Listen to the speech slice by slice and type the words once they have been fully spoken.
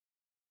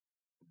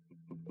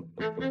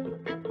Hello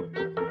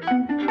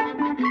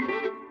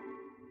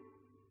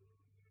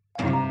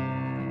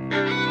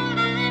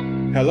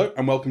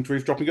and welcome to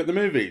Eavesdropping at the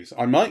Movies.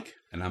 I'm Mike.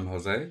 And I'm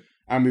Jose.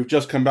 And we've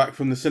just come back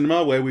from the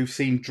cinema where we've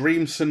seen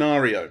Dream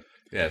Scenario.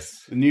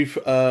 Yes. The new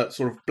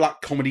sort of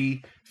black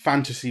comedy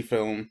fantasy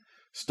film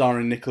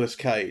starring Nicolas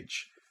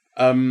Cage.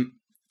 I'd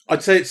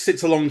say it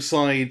sits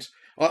alongside...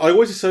 I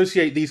always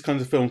associate these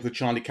kinds of films with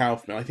Charlie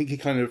Kaufman. I think he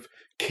kind of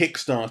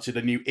kick-started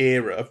a new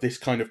era of this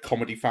kind of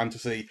comedy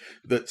fantasy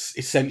that's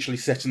essentially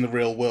set in the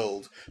real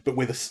world, but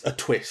with a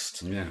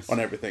twist on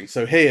everything.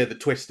 So here, the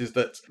twist is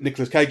that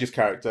Nicolas Cage's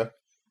character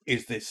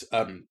is this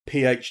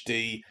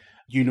PhD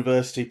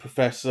university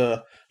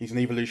professor. He's an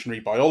evolutionary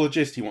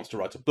biologist. He wants to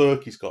write a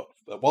book. He's got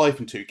a wife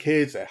and 2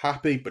 kids. They're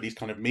happy, but he's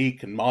kind of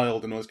meek and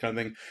mild and all this kind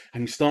of thing.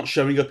 And he starts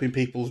showing up in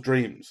people's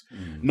dreams.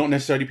 Not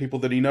necessarily people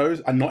that he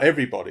knows, and not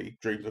everybody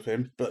dreams of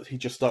him, but he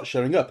just starts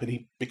showing up, and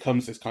he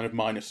becomes this kind of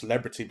minor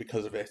celebrity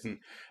because of it. And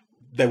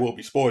there will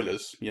be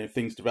spoilers,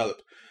 things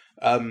develop.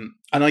 And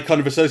I kind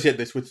of associate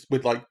this with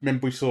like,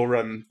 remember we saw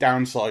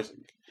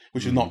Downsizing,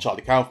 which is not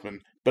Charlie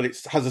Kaufman, but it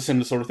has a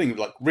similar sort of thing,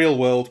 like real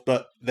world,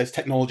 but there's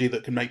technology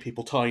that can make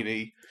people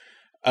tiny.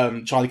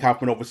 Charlie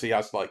Kaufman obviously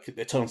has like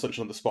Eternal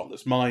Sunshine of the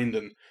Spotless Mind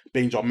and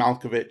Being John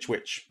Malkovich,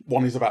 which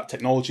one is about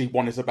technology,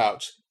 one is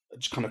about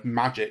just kind of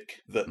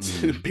magic that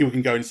people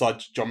can go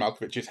inside John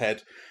Malkovich's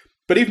head.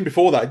 But even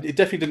before that, it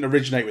definitely didn't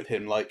originate with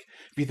him. Like,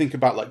 if you think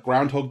about like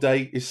Groundhog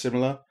Day is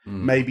similar,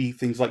 maybe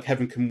things like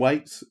Heaven Can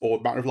Wait or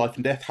Matter of Life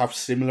and Death have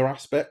similar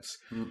aspects.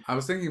 I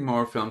was thinking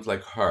more of films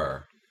like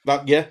Her.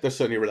 There's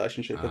certainly a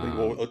relationship, I think,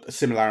 or a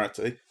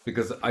similarity.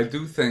 Because I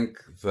do think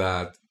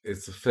that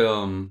it's a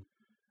film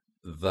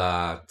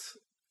that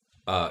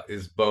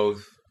is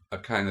both a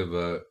kind of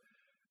a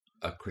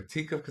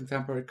critique of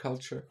contemporary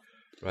culture,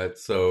 right?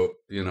 So,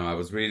 I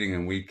was reading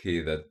in Wiki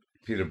that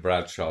Peter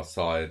Bradshaw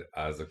saw it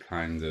as a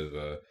kind of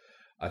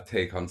a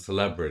take on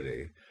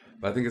celebrity.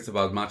 But I think it's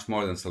about much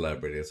more than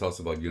celebrity. It's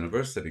also about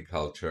university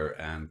culture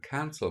and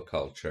cancel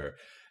culture.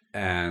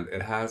 And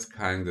it has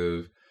kind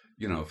of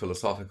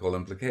philosophical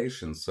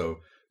implications. So,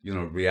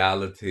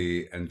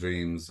 reality and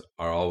dreams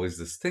are always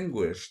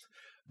distinguished,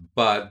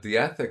 but the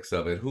ethics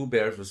of it, who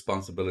bears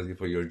responsibility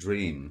for your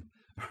dream,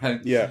 right?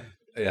 Yeah,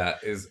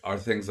 are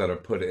things that are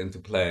put into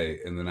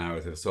play in the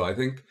narrative. So I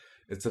think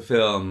it's a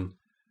film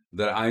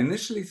that I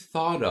initially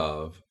thought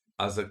of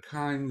as a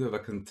kind of a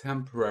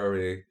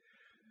contemporary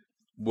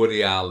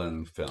Woody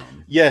Allen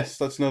film. Yes,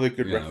 that's another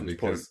good reference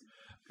because,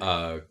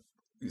 point.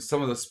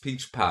 Some of the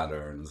speech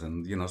patterns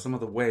and, some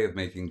of the way of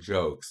making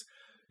jokes,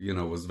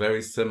 was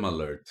very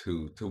similar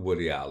to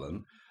Woody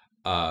Allen.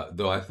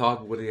 Though I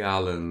thought Woody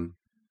Allen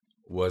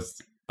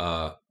was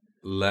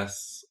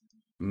less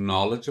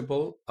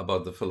knowledgeable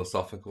about the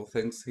philosophical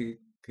things he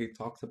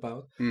talked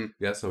about.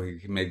 Yeah, so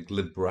he made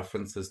glib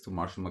references to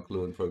Marshall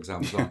McLuhan, for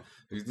example. So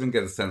you didn't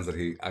get a sense that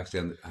he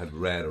actually had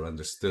read or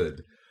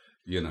understood,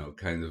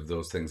 kind of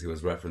those things he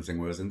was referencing.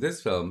 Whereas in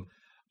this film,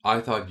 I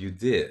thought you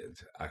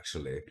did,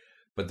 actually.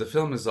 But the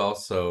film is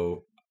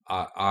also,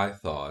 I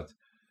thought,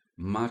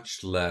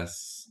 much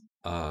less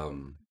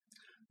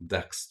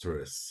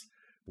dexterous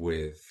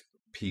with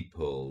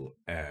people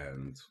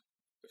and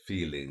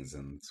feelings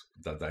and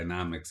the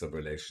dynamics of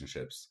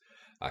relationships,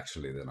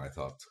 actually, than I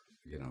thought,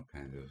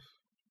 kind of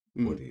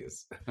Woody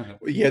is.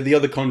 Yeah, the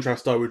other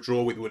contrast I would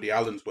draw with Woody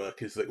Allen's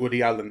work is that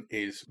Woody Allen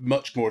is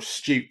much more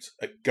astute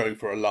at going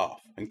for a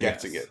laugh and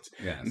getting it.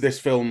 Yes. And this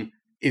film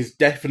is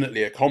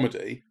definitely a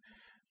comedy,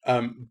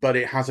 but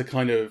it has a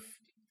kind of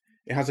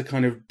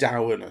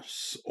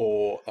dourness,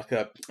 or like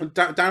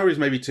dour is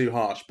maybe too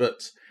harsh,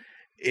 but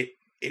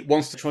it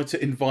wants to try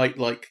to invite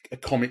like a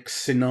comic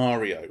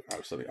scenario out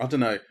of something. I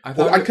don't know.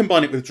 I'd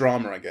combine it with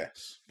drama, I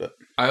guess. But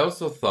I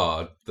also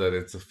thought that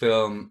it's a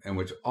film in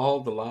which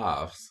all the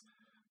laughs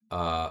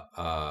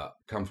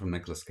come from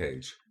Nicolas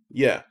Cage.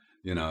 Yeah.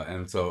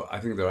 And so I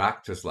think they're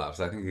actors' laughs.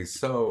 I think he's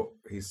so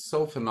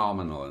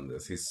phenomenal in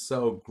this. He's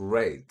so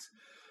great,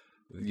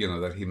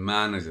 that he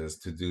manages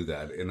to do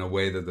that in a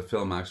way that the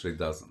film actually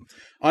doesn't.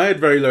 I had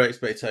very low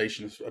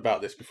expectations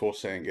about this before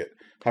seeing it,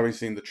 having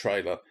seen the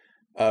trailer,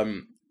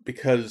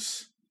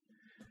 because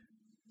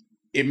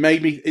it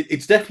made me...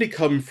 It's definitely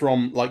come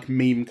from, like,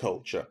 meme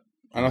culture.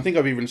 And I think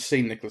I've even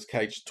seen Nicolas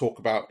Cage talk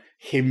about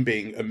him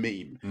being a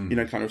meme,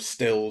 kind of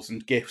stills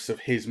and GIFs of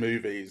his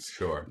movies,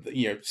 sure,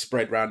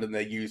 spread around, and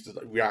they're used as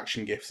like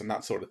reaction GIFs and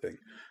that sort of thing.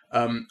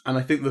 And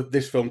I think that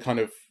this film kind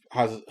of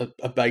has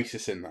a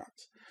basis in that.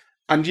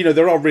 And,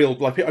 there are real...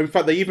 Like, in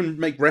fact, they even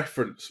make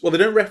reference... Well, they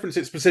don't reference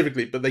it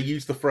specifically, but they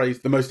use the phrase,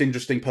 the most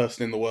interesting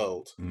person in the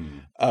world,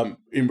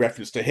 in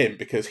reference to him,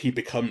 because he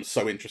becomes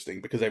so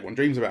interesting, because everyone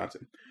dreams about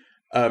him.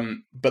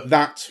 But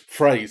that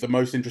phrase, the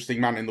most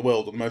interesting man in the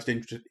world, or the most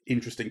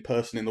interesting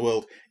person in the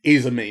world,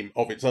 is a meme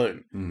of its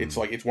own. It's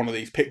like, it's one of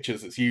these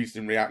pictures that's used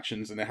in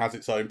reactions, and it has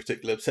its own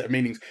particular set of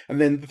meanings.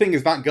 And then the thing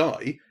is, that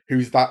guy,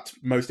 who's that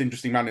most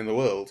interesting man in the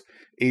world,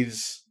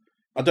 is...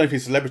 I don't know if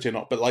he's a celebrity or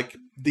not, but like,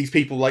 these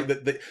people, like,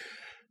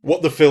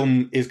 what the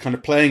film is kind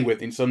of playing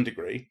with in some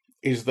degree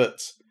is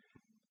that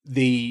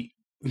the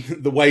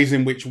ways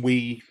in which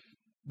we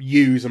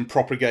use and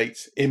propagate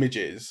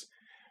images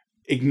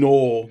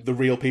ignore the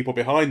real people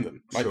behind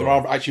them. Like Sure. there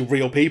are actually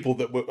real people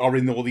that are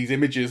in all these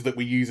images that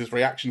we use as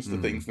reactions to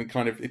things, and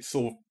kind of it's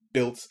sort of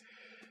built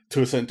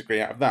to a certain degree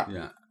out of that.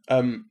 Yeah.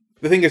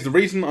 The thing is, the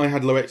reason I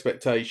had low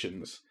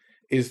expectations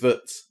is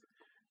that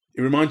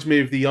it reminds me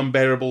of The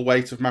Unbearable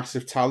Weight of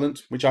Massive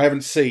Talent, which I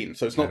haven't seen,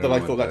 so it's not that I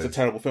thought that's a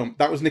terrible film.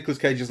 That was Nicolas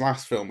Cage's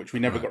last film, which we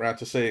never got around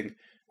to seeing,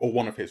 or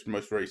one of his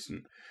most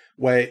recent,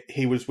 where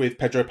he was with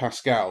Pedro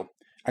Pascal,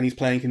 and he's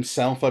playing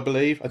himself, I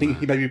believe. I think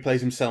he maybe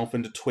plays himself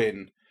and a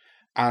twin.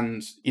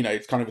 And, you know,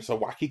 it's kind of a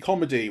wacky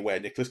comedy where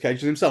Nicolas Cage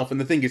is himself. And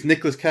the thing is,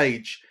 Nicolas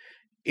Cage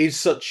is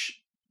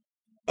such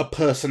a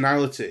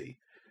personality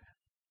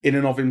in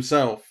and of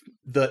himself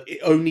that it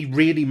only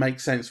really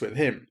makes sense with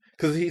him.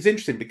 Because he's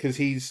interesting, because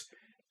he's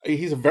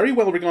a very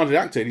well-regarded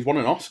actor, and he's won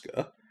an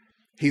Oscar.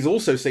 He's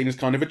also seen as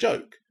kind of a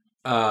joke.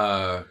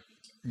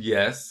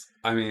 Yes.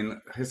 I mean,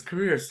 his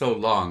career is so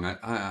long.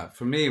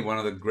 For me, one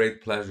of the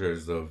great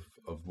pleasures of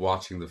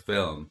watching the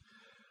film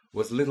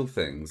was little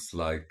things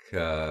like,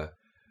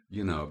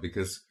 you know,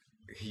 because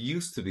he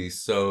used to be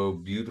so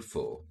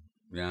beautiful,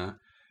 yeah?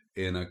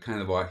 In a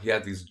kind of, he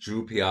had these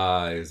droopy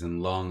eyes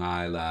and long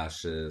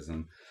eyelashes,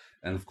 and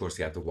of course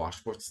he had the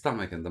washboard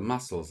stomach and the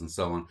muscles and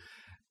so on.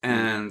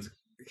 And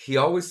he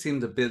always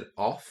seemed a bit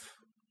off,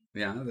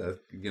 yeah, that,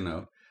 you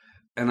know.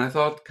 And I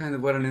thought, kind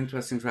of, what an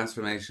interesting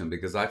transformation,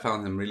 because I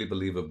found him really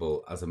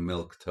believable as a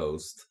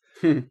milquetoast,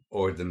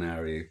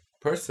 ordinary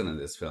person in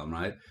this film,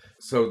 right?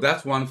 So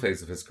that's one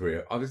phase of his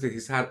career. Obviously,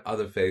 he's had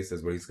other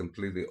phases where he's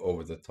completely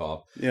over the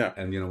top. Yeah.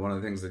 And, you know, one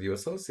of the things that you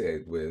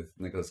associate with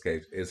Nicolas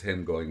Cage is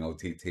him going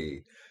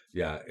OTT,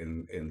 yeah,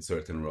 in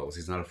certain roles.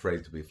 He's not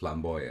afraid to be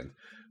flamboyant.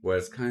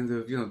 Whereas kind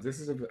of, you know, this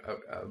is a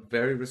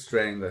very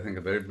restrained, I think,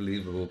 a very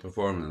believable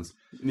performance.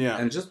 Yeah.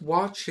 And just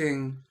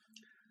watching,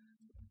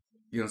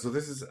 you know, so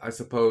this is, I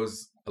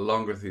suppose, a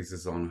longer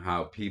thesis on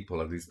how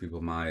people, at least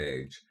people my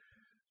age,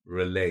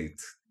 relate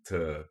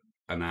to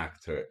an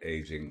actor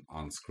aging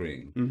on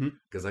screen.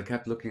 Because I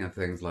kept looking at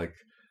things like,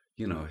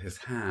 you know, his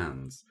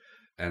hands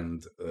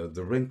and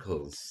the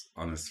wrinkles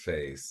on his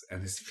face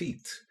and his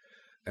feet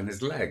and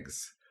his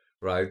legs.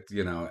 Right,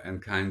 you know, and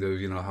kind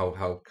of, you know,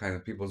 how kind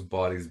of people's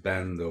bodies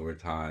bend over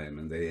time,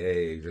 and they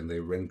age and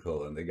they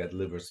wrinkle and they get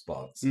liver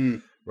spots,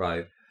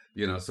 right?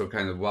 You know, so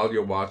kind of while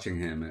you're watching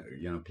him,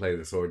 you know, play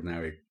this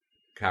ordinary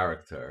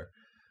character,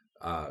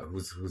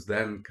 who's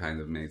then kind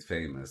of made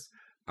famous,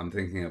 I'm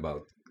thinking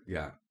about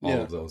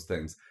all of those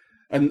things.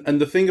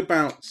 And the thing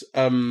about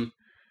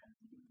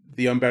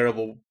The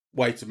Unbearable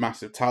Weight of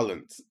Massive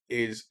Talent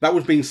is that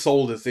was being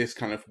sold as this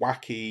kind of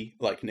wacky,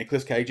 like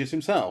Nicolas Cage is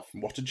himself,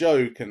 what a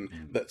joke, and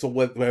that's all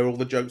where all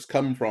the jokes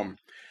come from.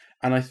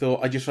 And I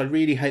thought, I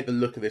really hate the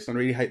look of this, and I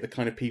really hate the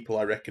kind of people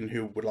I reckon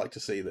who would like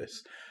to see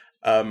this.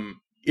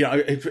 You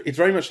know, it's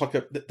very much like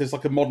there's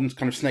like a modern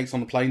kind of Snakes on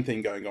the Plane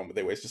thing going on with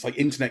it, where it's just like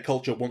internet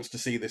culture wants to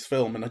see this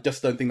film, and I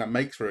just don't think that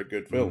makes for a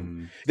good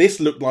film.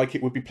 This looked like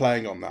it would be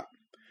playing on that.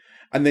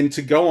 And then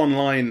to go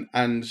online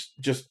and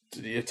just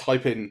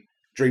type in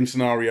dream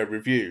scenario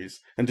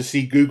reviews and to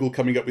see Google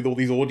coming up with all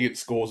these audience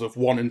scores of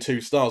 1 and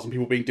 2 stars and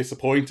people being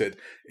disappointed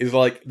is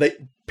like,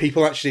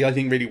 people actually, I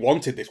think, really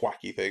wanted this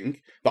wacky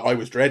thing that I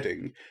was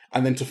dreading,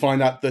 and then to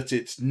find out that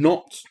it's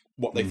not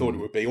what they thought it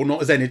would be, or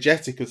not as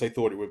energetic as they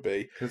thought it would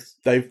be,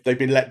 they've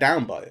been let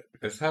down by it.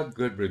 It's had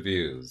good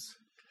reviews.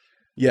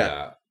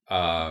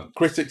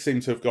 Critics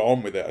seem to have got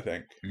on with it, I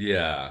think.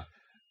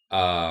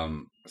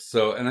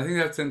 So, and I think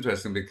that's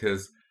interesting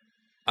because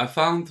I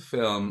found the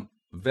film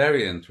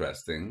very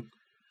interesting,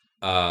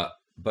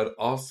 but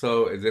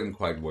also it didn't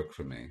quite work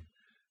for me.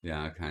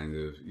 Yeah, kind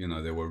of, you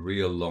know, there were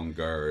real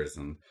longers,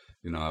 and,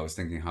 you know, I was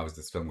thinking, how is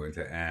this film going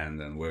to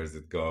end, and where is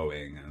it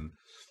going, and,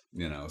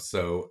 you know,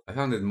 so I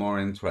found it more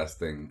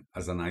interesting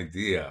as an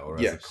idea or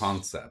as a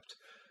concept,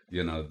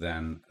 you know,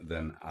 than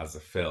as a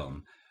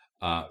film.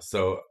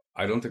 So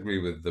I don't agree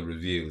with the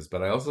reviews,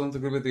 but I also don't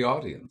agree with the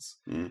audience.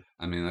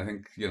 I mean, I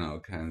think, you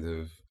know, kind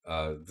of,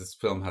 this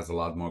film has a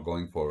lot more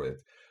going for it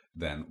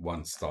than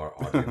 1-star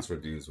audience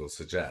reviews will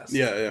suggest.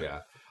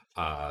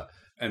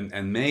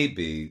 And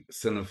maybe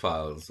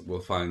cinephiles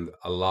will find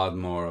a lot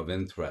more of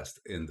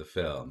interest in the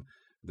film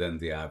than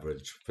the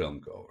average film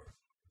goer.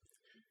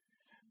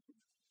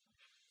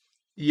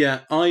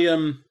 Yeah,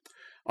 I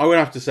would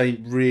have to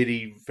say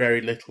really very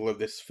little of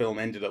this film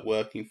ended up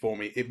working for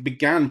me. It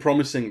began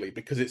promisingly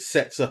because it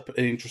sets up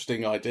an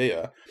interesting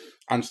idea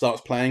and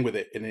starts playing with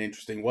it in an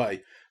interesting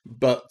way.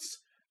 But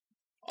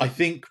I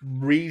think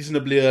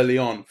reasonably early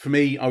on, for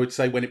me, I would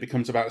say when it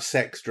becomes about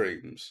sex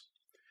dreams,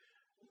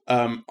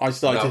 I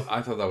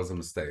thought that was a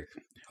mistake.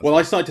 Well,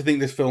 I started to think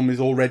this film is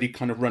already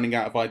kind of running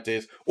out of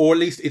ideas, or at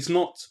least it's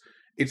not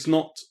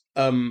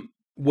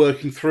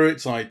working through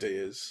its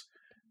ideas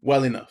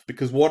well enough,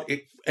 because what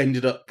it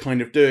ended up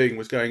kind of doing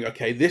was going,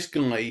 okay, this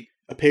guy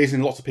appears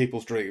in lots of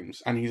people's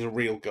dreams and he's a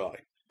real guy.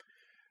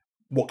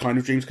 What kind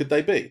of dreams could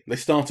they be? They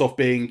start off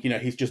being, you know,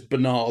 he's just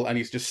banal and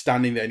he's just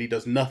standing there and he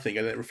does nothing,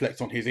 and it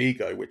reflects on his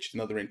ego, which is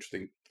another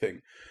interesting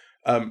thing.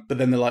 But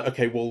then they're like,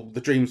 okay, well,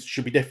 the dreams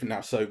should be different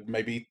now, so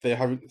maybe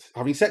they're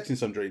having sex in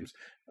some dreams.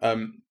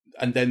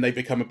 And then they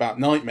become about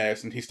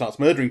nightmares, and he starts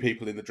murdering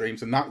people in the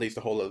dreams, and that leads to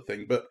a whole other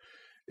thing. But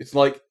it's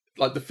like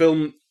the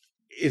film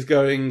is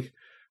going,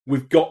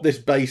 we've got this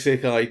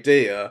basic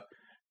idea,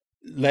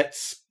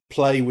 let's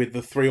play with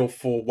the 3 or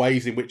 4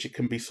 ways in which it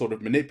can be sort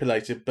of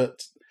manipulated,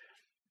 but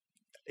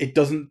it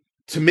doesn't.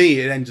 To me,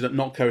 it ended up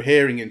not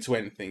cohering into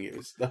anything. It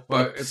was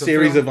a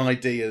series of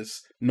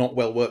ideas not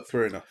well worked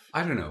through enough.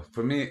 I don't know.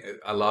 For me,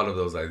 a lot of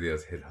those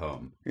ideas hit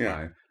home. Yeah.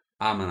 Right?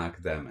 I'm an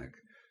academic.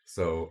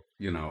 So,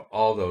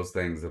 all those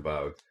things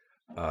about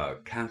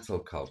cancel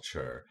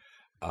culture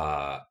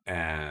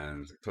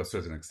and to a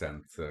certain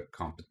extent,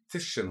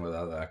 competition with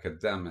other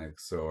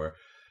academics, or,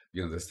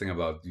 this thing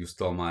about you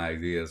stole my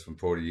ideas from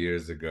 40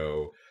 years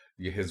ago,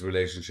 his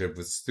relationship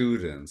with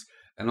students,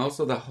 and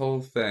also the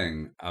whole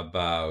thing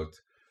about,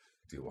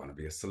 do you want to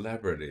be a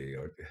celebrity?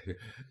 Or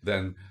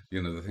then,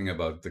 the thing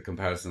about the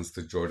comparisons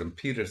to Jordan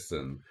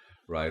Peterson,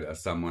 right,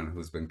 as someone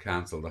who's been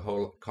canceled, the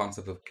whole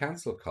concept of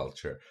cancel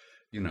culture,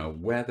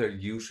 whether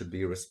you should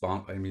be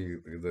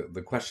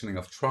the questioning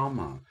of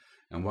trauma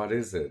and what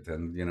is it?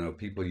 And,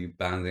 people you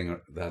banding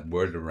that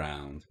word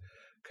around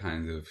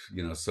kind of,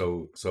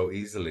 so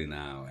easily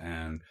now.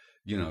 And,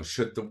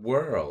 should the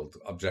world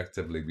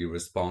objectively be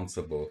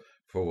responsible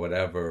for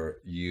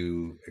whatever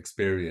you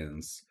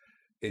experience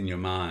in your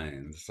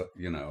mind,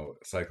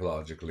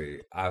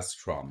 psychologically as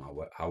trauma,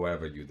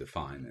 however you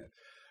define it,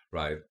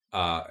 right?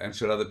 And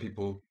should other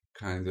people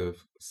kind of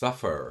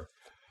suffer?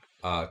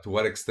 To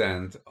what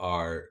extent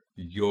are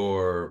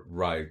your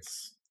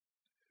rights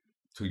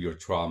to your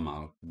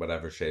trauma,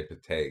 whatever shape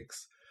it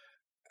takes,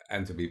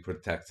 and to be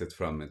protected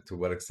from it? To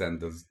what extent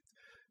does,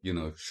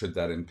 should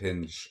that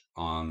impinge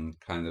on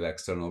kind of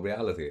external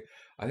reality?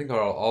 I think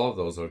all of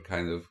those are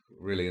kind of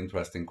really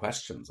interesting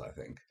questions, I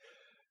think,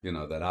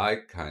 that I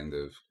kind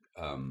of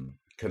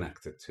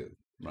connected to,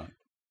 right?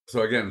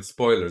 So again,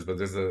 spoilers, but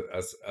there's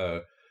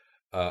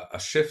a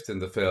shift in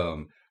the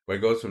film where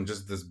it goes from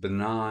just this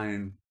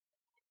benign,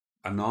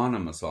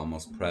 anonymous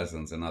almost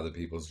presence in other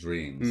people's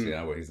dreams,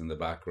 where he's in the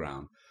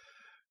background,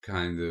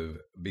 kind of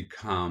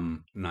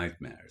become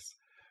nightmares,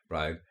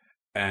 right?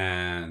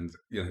 And,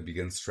 he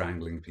begins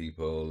strangling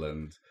people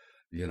and,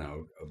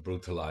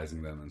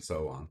 brutalizing them and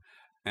so on.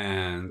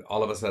 And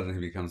all of a sudden he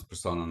becomes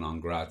persona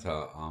non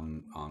grata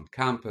on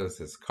campus.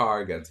 His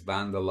car gets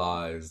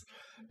vandalized.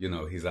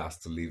 He's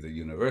asked to leave the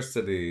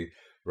university,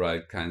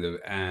 right? Kind of.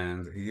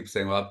 And he keeps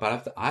saying, well,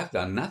 but I've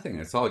done nothing.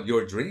 It's all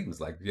your dreams.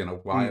 Like,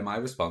 why am I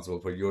responsible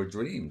for your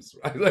dreams?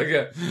 Right? Like,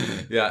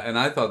 yeah. And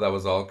I thought that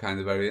was all kind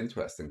of very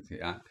interesting.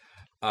 Yeah.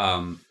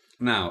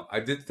 Now, I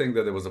did think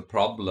that there was a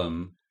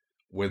problem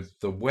with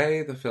the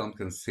way the film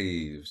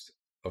conceived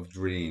of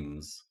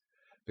dreams,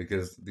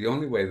 because the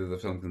only way that the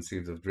film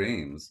conceived of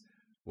dreams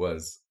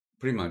was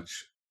pretty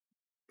much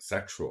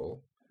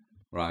sexual,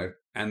 right?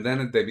 And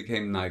then they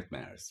became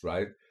nightmares,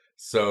 right?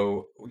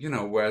 So,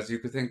 whereas you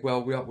could think,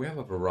 well, we have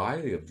a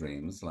variety of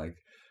dreams, like,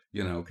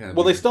 kind of...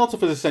 Well, they start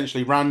off as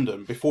essentially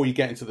random before you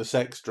get into the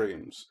sex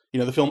dreams.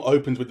 The film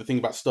opens with the thing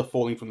about stuff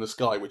falling from the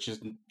sky, which is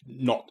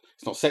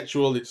it's not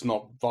sexual, it's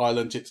not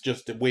violent, it's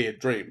just a weird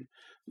dream.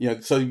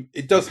 So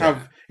it does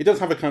have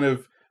a kind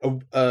of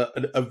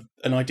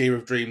an idea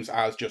of dreams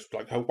as just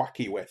like a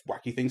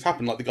wacky things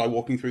happen, like the guy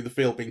walking through the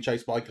field being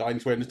chased by a guy and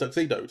he's wearing his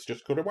tuxedo. It's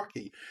just kind of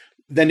wacky.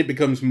 Then it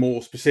becomes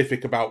more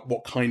specific about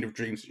what kind of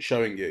dreams it's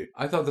showing you.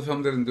 I thought the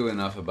film didn't do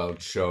enough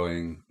about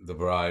showing the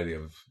variety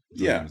of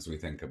dreams we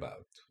think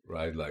about,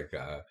 right? Like,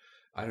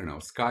 I don't know,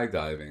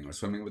 skydiving or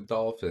swimming with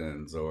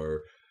dolphins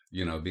or,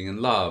 being in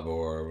love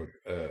or...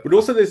 but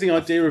also there's the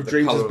idea of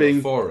dreams as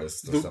being...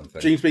 forest or something.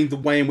 Dreams being the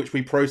way in which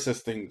we process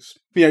things.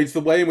 It's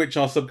the way in which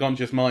our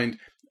subconscious mind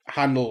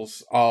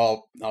handles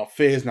our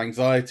fears and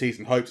anxieties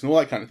and hopes and all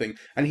that kind of thing.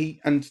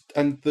 And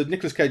the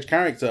Nicolas Cage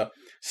character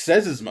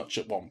says as much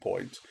at one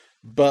point,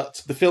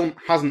 but the film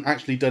hasn't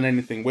actually done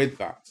anything with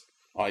that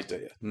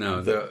idea.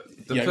 No, the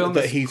film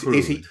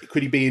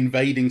could he be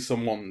invading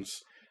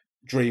someone's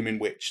dream in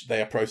which they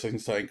are processing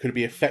something? Could it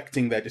be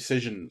affecting their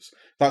decisions?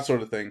 That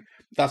sort of thing.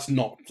 That's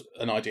not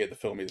an idea the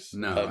film is.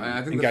 No,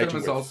 I think the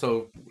film is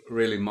also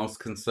really most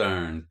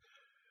concerned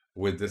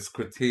with this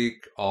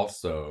critique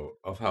also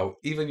of how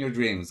even your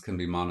dreams can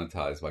be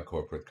monetized by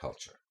corporate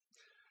culture,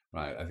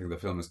 right? I think the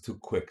film is too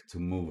quick to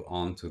move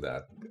on to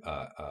that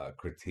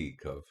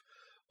critique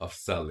of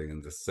selling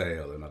and the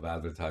sale and of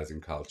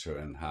advertising culture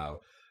and how,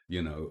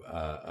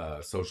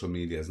 social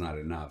media is not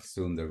enough.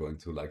 Soon they're going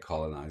to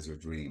colonize your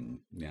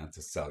dream,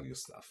 to sell you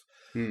stuff.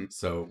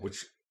 So,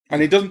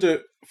 and it doesn't do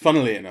it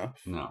funnily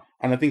enough. No.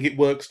 And I think it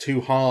works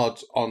too hard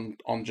on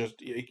just,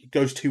 it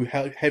goes too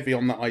heavy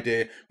on that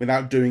idea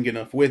without doing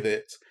enough with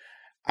it.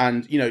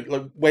 And,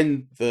 like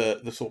when the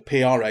sort of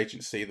PR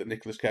agency that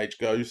Nicolas Cage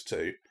goes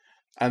to,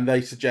 and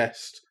they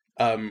suggest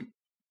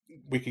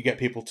we could get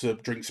people to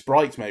drink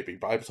Sprite maybe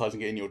by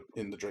advertising it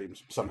in the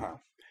dreams somehow.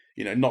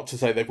 not to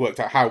say they've worked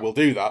out how we'll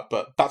do that,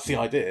 but that's the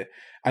idea.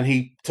 And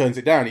he turns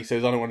it down. He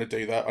says, I don't want to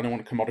do that. I don't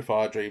want to commodify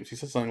our dreams. He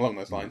says something along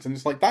those lines. And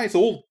it's like, that is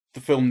all the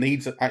film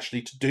needs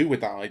actually to do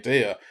with that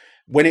idea.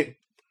 When it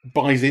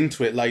buys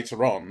into it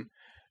later on,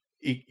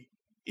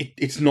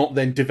 it's not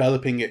then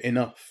developing it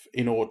enough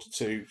in order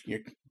to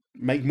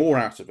make more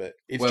out of it.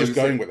 It's just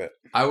going with it.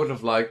 I would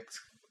have liked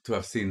to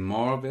have seen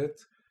more of it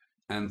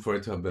and for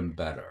it to have been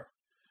better.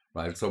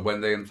 Right, so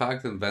when they in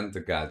fact invent the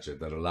gadget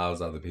that allows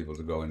other people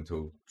to go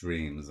into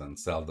dreams and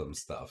sell them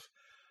stuff,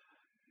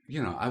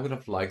 I would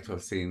have liked to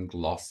have seen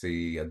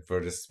glossy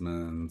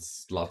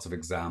advertisements, lots of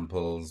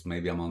examples,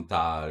 maybe a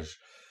montage.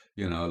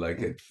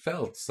 It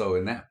felt so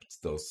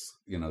inept.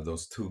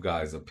 Those two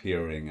guys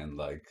appearing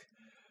and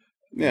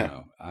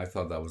I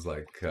thought that was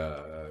a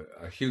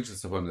huge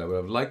disappointment. I would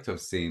have liked to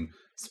have seen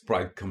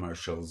Sprite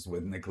commercials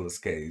with Nicolas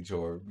Cage,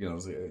 or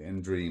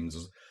in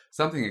Dreams.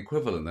 Something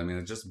equivalent. I mean,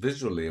 it was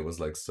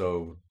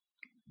so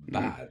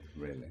bad,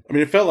 really. I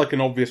mean, it felt like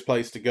an obvious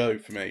place to go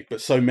for me, but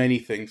so many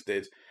things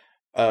did.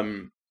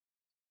 I'm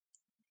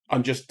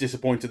just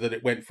disappointed that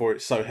it went for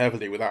it so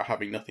heavily without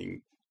having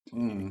nothing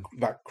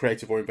that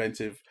creative or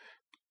inventive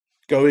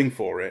going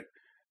for it.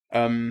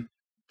 And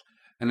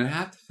it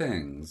had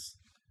things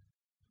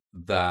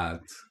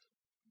that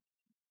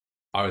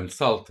are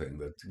insulting,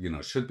 that,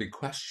 should be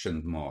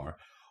questioned more,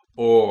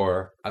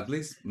 or at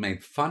least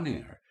made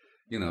funnier.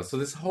 So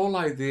this whole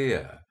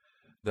idea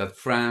that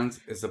France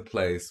is a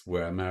place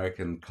where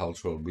American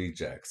cultural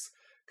rejects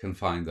can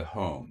find a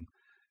home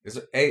is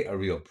a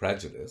real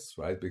prejudice,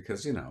 right?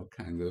 Because,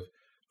 kind of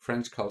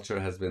French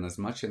culture has been as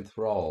much in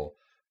thrall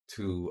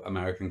to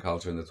American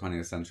culture in the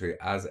 20th century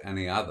as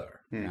any other.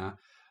 Yeah.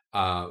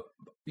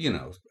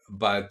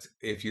 But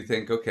if you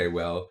think, okay,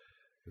 well,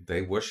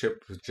 they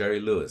worship Jerry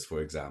Lewis, for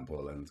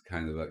example, and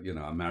kind of,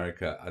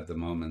 America at the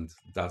moment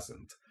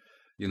doesn't.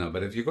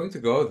 But if you're going to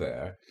go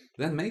there,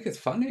 then make it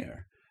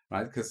funnier,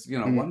 right? Because,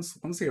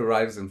 once he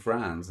arrives in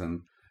France,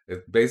 and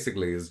it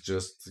basically is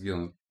just,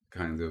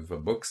 kind of a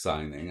book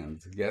signing,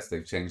 and yes,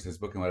 they've changed his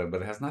book and whatever,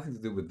 but it has nothing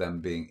to do with them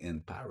being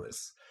in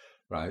Paris,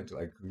 right?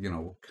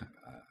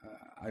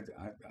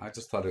 I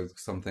just thought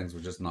some things were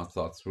just not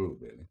thought through,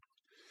 really.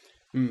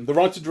 The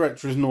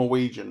writer-director is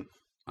Norwegian.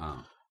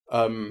 Ah.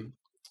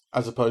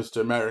 As opposed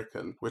to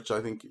American, which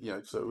I think,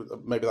 so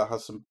maybe that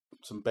has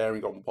some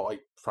bearing on why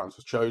France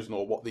was chosen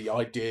or what the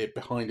idea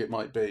behind it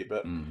might be.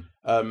 But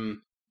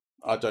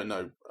I don't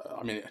know.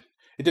 I mean,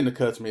 it didn't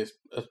occur to me as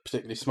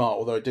particularly smart,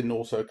 although it didn't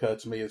also occur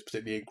to me as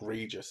particularly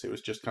egregious. It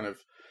was just kind of,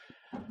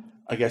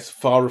 I guess,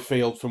 far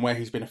afield from where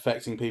he's been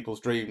affecting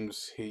people's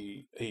dreams.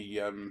 He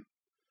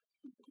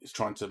is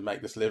trying to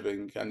make this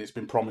living, and it's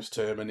been promised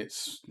to him, and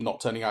it's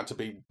not turning out to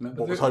be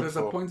what was hoped for. There's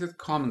a pointed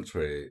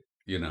commentary,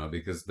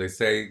 because they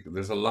say,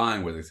 there's a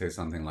line where they say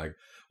something like,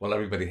 well,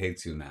 everybody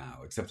hates you now,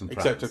 except in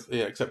France.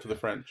 Except for the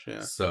French,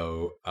 yeah.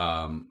 So,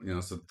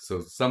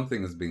 so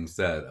something is being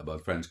said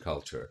about French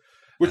culture.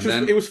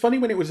 It was funny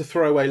when it was a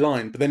throwaway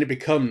line, but then it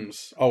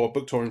becomes, a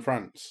book tour in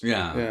France.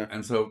 Yeah.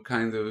 And so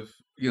kind of,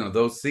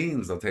 those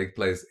scenes that take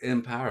place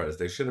in Paris,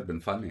 they should have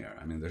been funnier.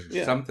 I mean, there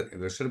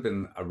should have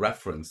been a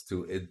reference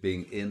to it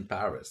being in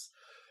Paris,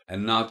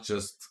 and not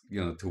just,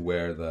 to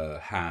wear the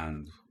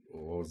hand.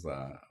 What was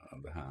that?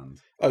 The hand.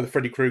 Oh, the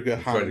Freddy Krueger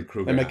hand.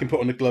 They make him put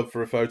on a glove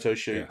for a photo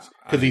shoot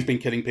because he's been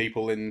killing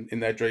people in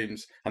their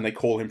dreams, and they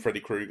call him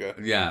Freddy Krueger.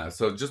 Yeah,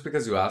 so just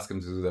because you ask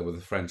him to do that with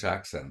a French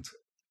accent,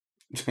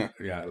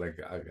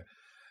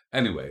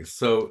 anyway.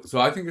 So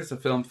I think it's a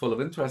film full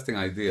of interesting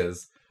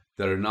ideas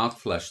that are not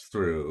fleshed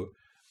through,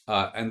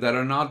 and that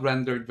are not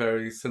rendered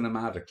very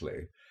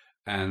cinematically,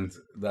 and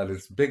that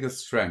its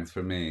biggest strength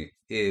for me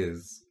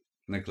is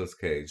Nicolas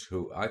Cage,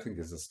 who I think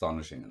is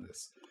astonishing in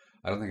this.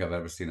 I don't think I've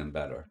ever seen him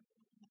better.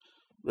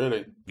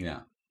 Really? Yeah.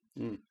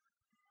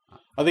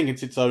 I think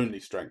it's its only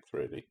strength,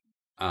 really.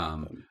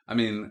 I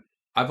mean,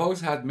 I've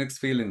always had mixed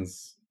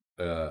feelings,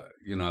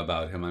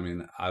 about him. I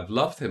mean, I've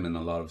loved him in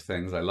a lot of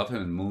things. I love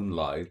him in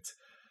Moonlight.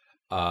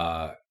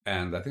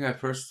 And I think I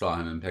first saw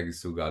him in Peggy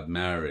Sue Got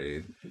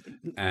Married.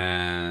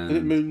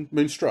 And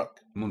Moonstruck?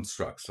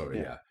 Moonstruck,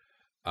 sorry,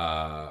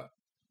 yeah.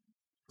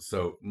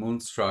 So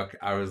Moonstruck,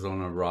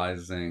 Arizona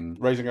Rising.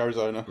 Raising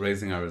Arizona.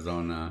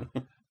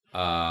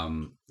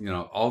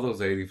 All those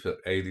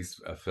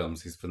 80s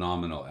films, he's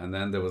phenomenal. And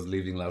then there was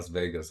Leaving Las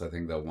Vegas, I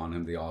think, that won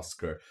him the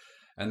Oscar.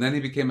 And then he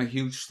became a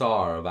huge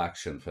star of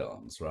action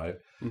films, right?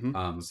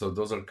 Mm-hmm. So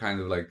those are kind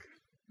of like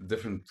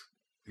different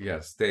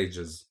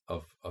stages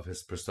of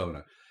his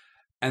persona.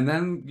 And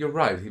then you're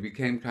right, he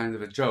became kind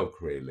of a joke,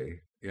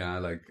 really.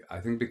 Yeah, I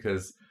think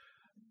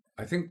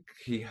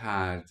he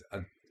had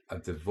a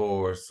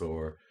divorce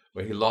or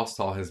where he lost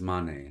all his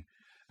money.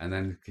 And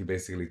then he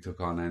basically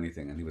took on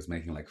anything, and he was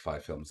making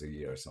 5 films a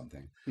year or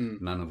something,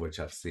 none of which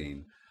I've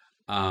seen.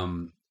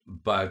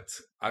 But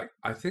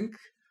I think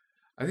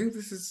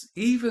this is,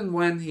 even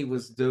when he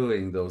was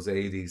doing those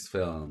 80s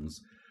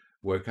films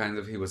where kind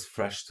of he was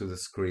fresh to the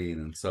screen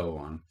and so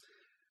on,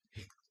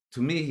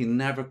 to me, he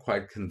never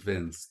quite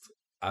convinced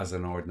as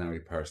an ordinary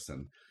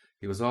person.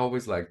 He was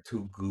always like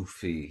too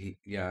goofy.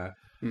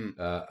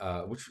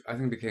 Mm. Which I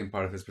think became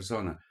part of his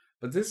persona.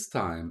 But this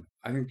time,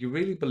 I think you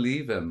really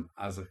believe him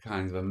as a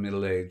kind of a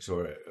middle-aged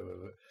or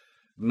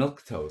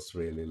milquetoast,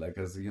 really. Like,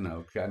 as you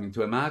know, I mean,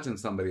 to imagine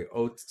somebody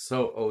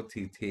so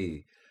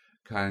OTT,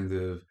 kind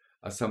of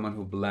as someone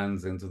who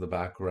blends into the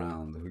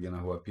background, who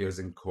who appears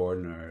in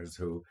corners,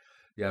 who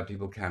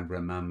people can't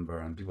remember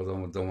and people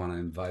don't want to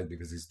invite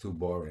because he's too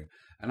boring.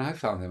 And I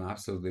found him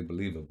absolutely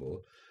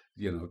believable,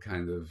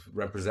 kind of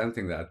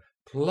representing that.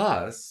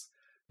 Plus,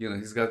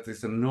 he's got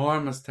this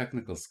enormous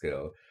technical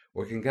skill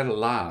where he can get a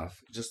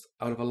laugh just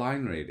out of a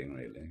line reading,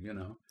 really,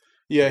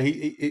 Yeah,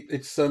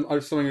 it's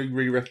something I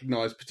really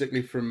recognise,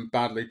 particularly from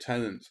Bad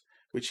Lieutenant,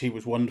 which he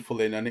was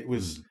wonderful in, and it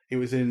was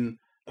in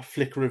A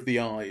Flicker of the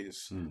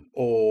Eyes,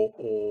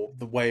 or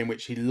the way in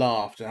which he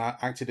laughed and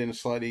acted in a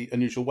slightly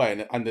unusual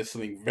way, and there's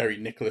something very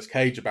Nicolas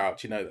Cage about,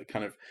 that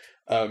kind of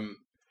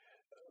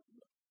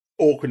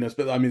awkwardness.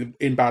 But I mean,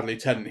 in Bad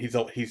Lieutenant, he's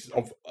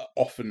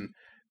often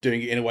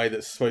doing it in a way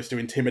that's supposed to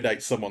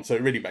intimidate someone, so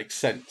it really makes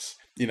sense.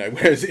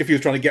 Whereas if he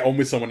was trying to get on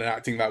with someone and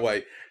acting that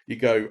way, you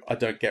go, I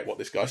don't get what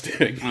this guy's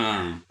doing.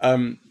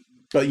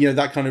 But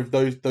that kind of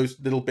those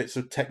little bits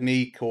of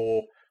technique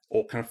or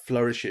kind of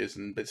flourishes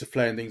and bits of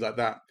flair and things like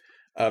that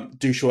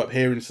do show up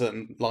here in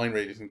certain line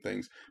readings and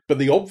things. But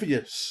the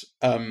obvious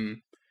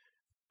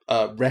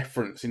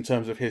reference in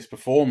terms of his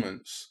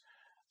performance,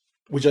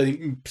 which I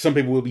think some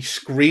people will be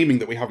screaming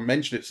that we haven't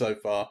mentioned it so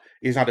far,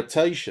 is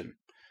adaptation.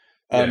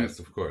 Yes,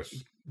 of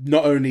course.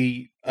 Not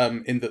only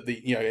in that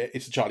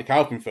it's a Charlie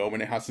Kaufman film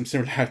and it has some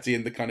similarity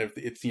in the kind of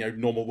it's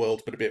normal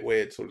world but a bit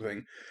weird sort of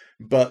thing,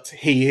 but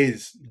he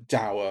is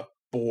dour,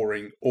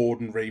 boring,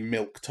 ordinary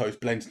milquetoast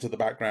blends into the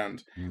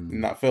background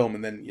in that film,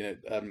 and then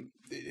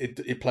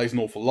it plays an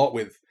awful lot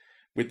with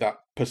that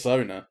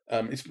persona.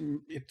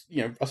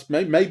 It's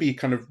maybe a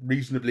kind of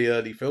reasonably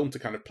early film to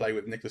kind of play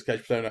with Nicolas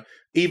Cage persona,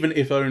 even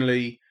if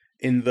only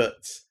in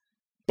that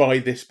by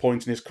this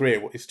point in his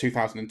career, it's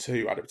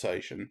 2002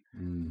 adaptation.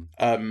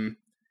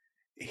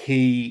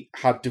 He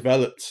had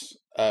developed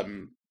a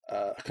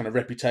kind of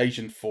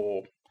reputation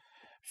for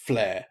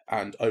flair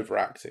and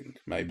overacting,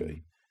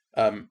 maybe.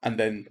 And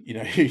then,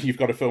 you've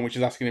got a film which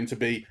is asking him to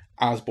be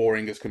as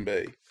boring as can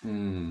be.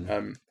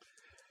 I'm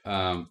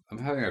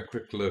having a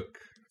quick look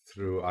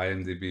through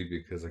IMDb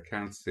because I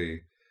can't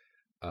see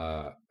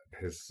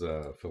his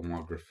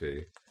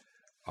filmography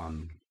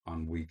on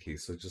Wiki,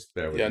 so just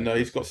bear with me. Yeah, no,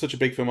 he's got such a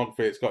big filmography,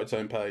 it's got its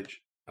own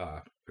page.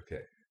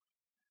 Okay.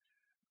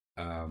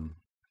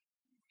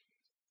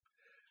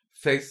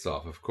 Face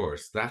Off, of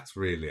course. That's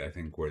really, I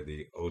think, where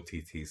the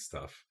OTT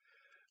stuff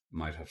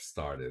might have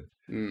started.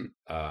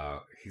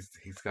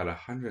 He's got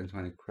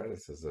 120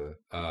 credits as a.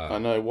 I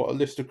know, what a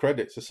list of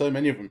credits. There's so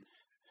many of them.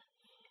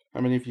 How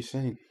many have you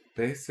seen?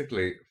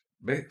 Basically,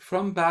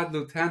 from Bad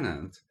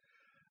Lieutenant,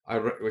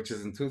 which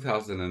is in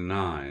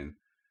 2009.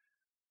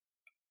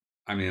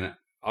 I mean,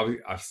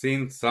 I've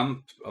seen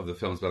some of the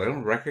films, but I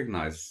don't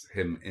recognize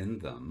him in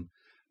them.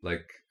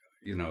 Like,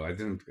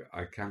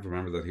 I can't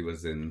remember that he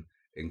was in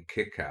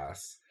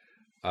Kick-Ass.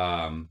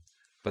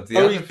 But the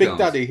other he's Big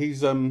Daddy.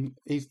 He's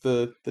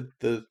the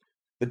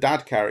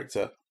dad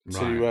character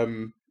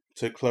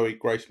to Chloe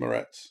Grace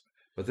Moretz.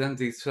 But then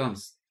these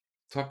films,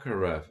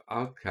 Tokarev,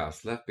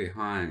 Outcast, Left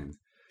Behind,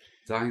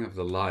 Dying of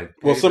the Light.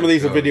 Well, some of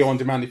these are video on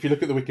demand. If you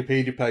look at the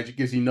Wikipedia page, it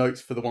gives you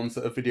notes for the ones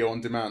that are video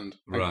on demand,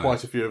 and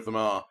quite a few of them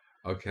are.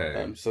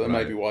 Okay. So that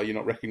may be why you're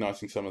not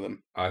recognizing some of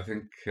them. I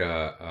think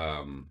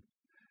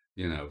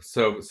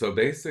so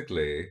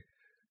basically,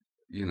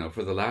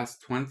 for the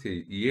last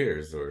 20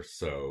 years or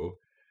so,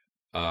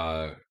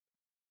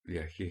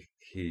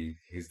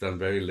 he's done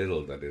very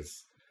little that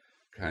is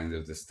kind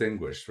of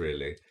distinguished,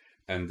 really.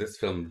 And this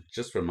film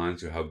just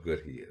reminds you how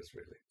good he is,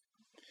 really.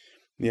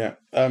 Yeah.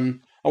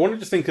 I wanted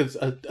to think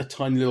a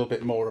tiny little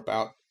bit more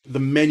about the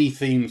many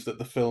themes that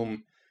the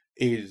film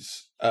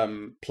is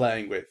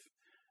playing with.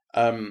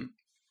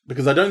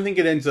 Because I don't think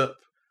it ends up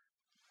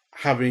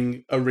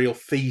having a real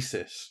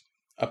thesis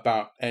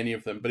about any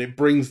of them, but it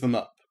brings them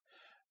up.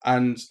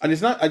 And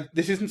it's not.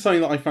 This isn't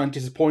something that I found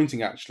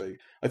disappointing. Actually,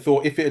 I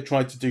thought if it had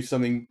tried to do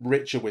something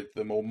richer with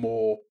them or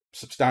more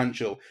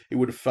substantial, it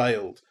would have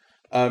failed.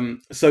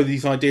 So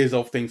these ideas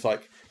of things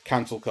like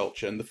cancel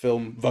culture, and the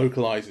film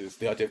vocalizes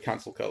the idea of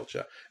cancel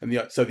culture,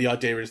 and so the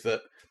idea is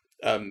that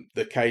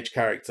the Cage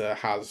character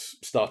has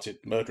started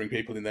murdering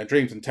people in their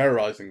dreams and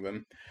terrorizing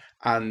them,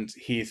 and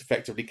he's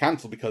effectively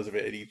cancelled because of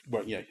it. And he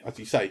won't, as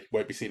you say,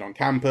 won't be seen on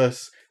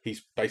campus.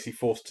 He's basically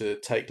forced to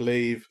take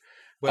leave,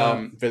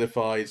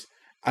 vilified.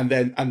 And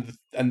then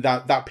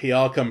that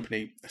PR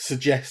company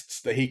suggests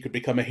that he could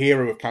become a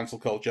hero of cancel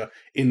culture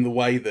in the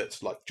way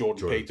that, like,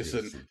 Jordan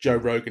Peterson, Joe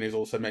Rogan is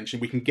also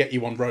mentioned. We can get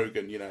you on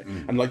Rogan,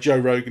 and like Joe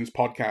Rogan's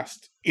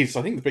podcast is,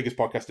 I think, the biggest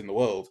podcast in the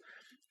world,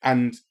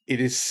 and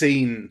it is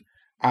seen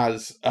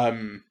as a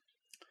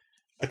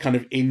kind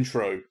of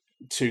intro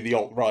to the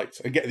alt-right.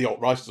 And the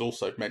alt-right is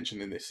also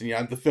mentioned in this,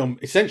 and the film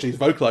essentially is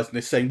vocalizing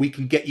this, saying we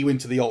can get you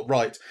into the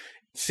alt-right,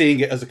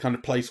 seeing it as a kind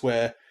of place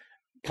where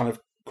kind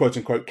of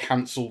quote-unquote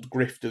cancelled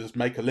grifters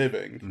make a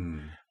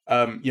living.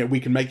 we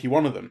can make you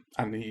one of them.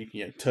 And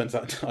he, turns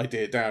that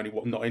idea down. He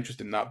was not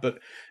interested in that. But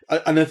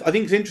I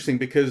think it's interesting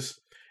because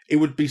it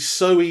would be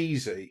so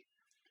easy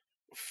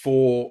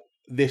for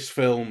this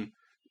film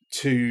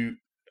to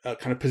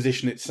kind of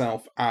position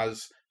itself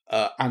as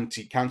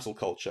anti-cancel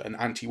culture and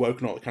anti-woke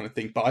and all that kind of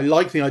thing. But I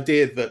like the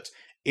idea that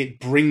it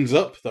brings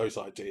up those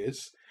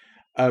ideas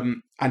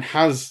and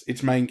has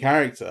its main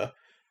character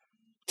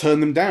turn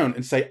them down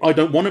and say, I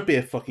don't want to be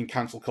a fucking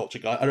cancel culture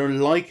guy. I don't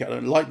like it. I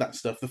don't like that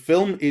stuff. The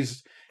film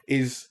is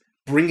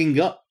bringing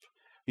up,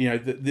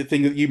 the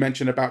thing that you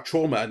mentioned about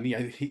trauma, and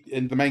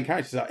and the main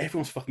character is like,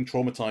 everyone's fucking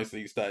traumatized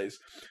these days,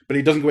 but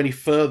he doesn't go any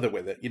further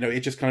with it. It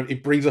just kind of,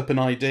 it brings up an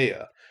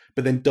idea,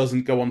 but then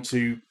doesn't go on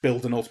to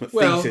build an ultimate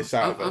thesis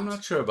out of it. I'm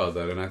not sure about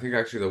that, and I think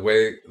actually the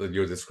way that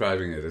you're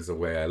describing it is the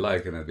way I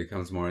like, and it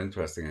becomes more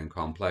interesting and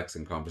complex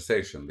in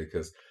conversation,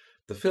 because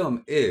the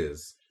film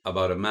is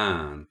about a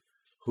man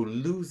who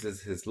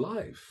loses his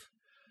life,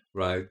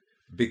 right,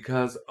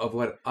 because of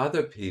what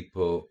other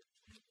people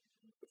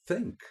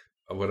think,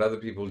 of what other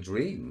people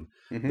dream,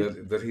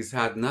 that he's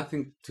had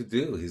nothing to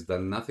do, he's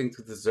done nothing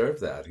to deserve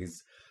that.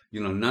 He's,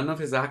 none of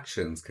his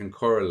actions can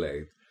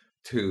correlate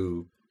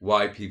to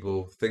why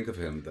people think of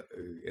him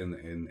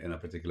in a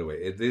particular way.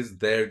 It is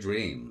their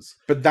dreams.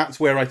 But that's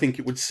where I think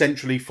it would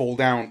centrally fall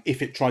down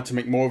if it tried to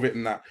make more of it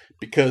than that,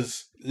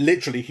 because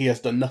literally he has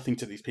done nothing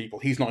to these people.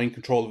 He's not in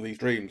control of these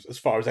dreams, as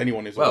far as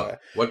anyone is aware.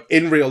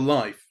 In real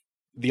life,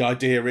 the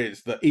idea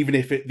is that even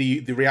if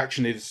the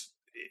reaction is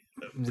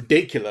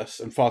ridiculous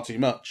and far too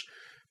much,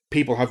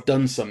 people have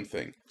done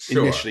something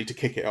initially to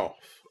kick it off.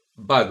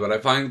 But what I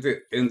find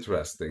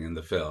interesting in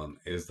the film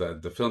is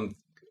that the film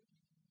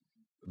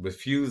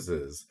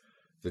refuses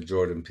the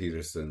Jordan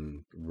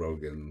Peterson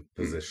Rogan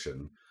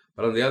position.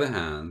 But on the other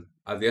hand,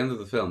 at the end of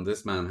the film,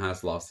 this man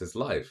has lost his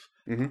life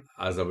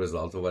as a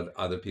result of what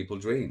other people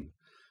dream,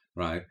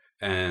 right?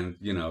 And,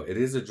 it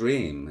is a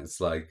dream. It's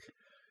like,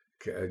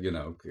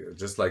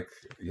 just like,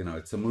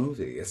 it's a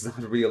movie. It's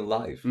not real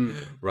life,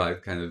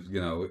 right? Kind of,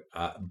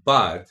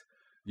 but,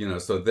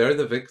 so they're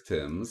the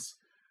victims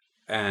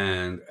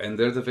and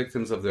they're the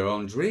victims of their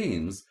own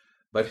dreams.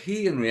 But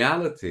he, in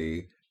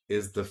reality,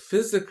 is the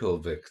physical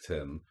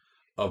victim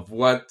of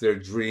what their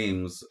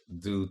dreams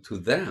do to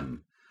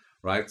them,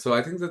 right? So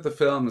I think that the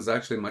film is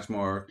actually much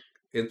more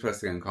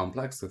interesting and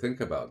complex to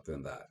think about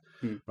than that,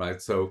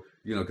 right? So,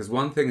 because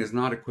one thing is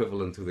not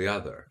equivalent to the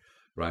other,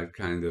 right?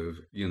 Kind of,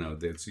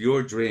 it's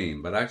your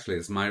dream, but actually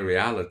it's my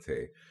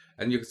reality.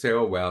 And you could say,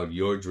 oh, well,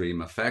 your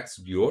dream affects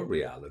your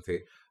reality,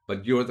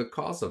 but you're the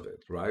cause of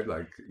it, right?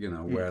 Like,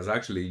 whereas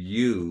actually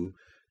you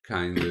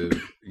kind of,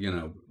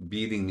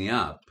 beating me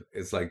up,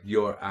 it's like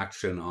your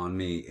action on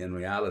me in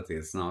reality.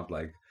 It's not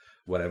like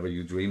whatever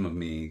you dream of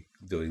me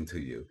doing to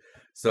you.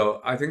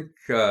 So I think,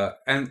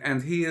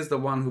 and he is the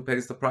one who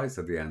pays the price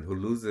at the end, who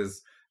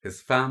loses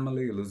his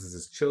family, he loses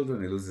his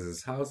children, he loses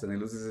his house, and he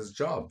loses his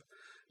job,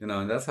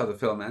 and that's how the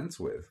film ends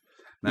with.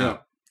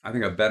 Now, I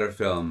think a better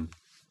film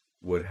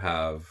would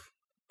have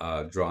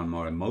drawn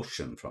more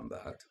emotion from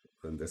that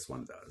than this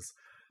one does.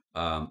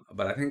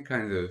 But I think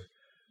kind of,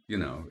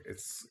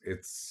 it's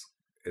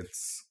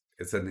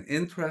an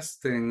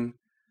interesting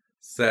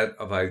set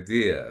of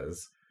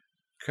ideas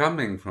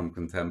coming from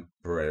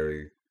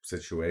contemporary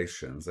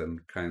situations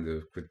and kind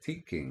of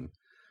critiquing,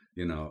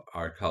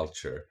 our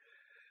culture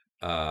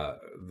that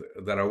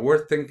are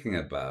worth thinking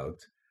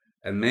about.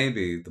 And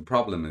maybe the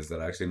problem is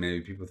that actually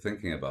maybe people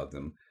thinking about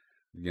them,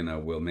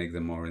 will make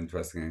them more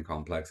interesting and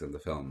complex than the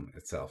film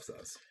itself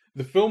does.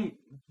 The film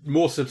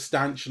more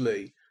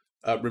substantially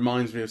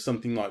reminds me of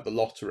something like The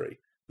Lottery,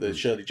 the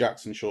Shirley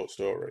Jackson short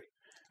story.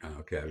 Oh,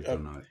 okay, I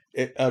don't know.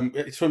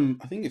 It's from,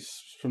 I think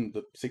it's from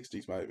the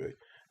 60s maybe.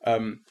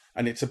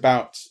 And it's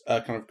about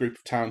a kind of group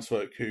of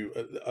townsfolk who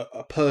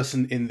a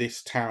person in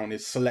this town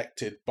is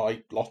selected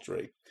by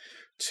lottery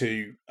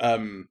to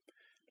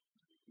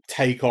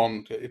take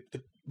on.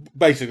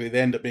 Basically,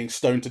 they end up being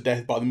stoned to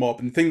death by the mob.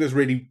 And the thing that's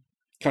really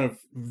kind of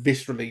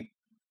viscerally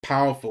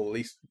powerful, at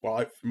least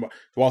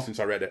while since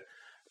I read it,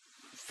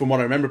 from what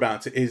I remember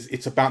about it, is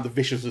it's about the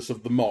viciousness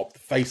of the mob, the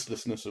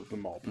facelessness of the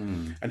mob,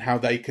 and how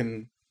they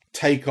can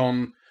take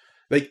on.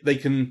 They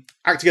can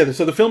act together.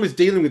 So the film is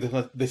dealing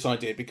with this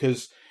idea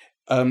because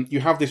you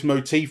have this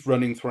motif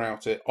running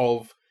throughout it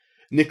of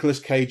Nicolas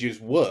Cage's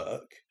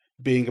work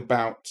being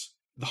about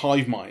the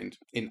hive mind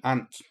in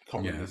ant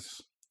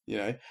colonies,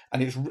 and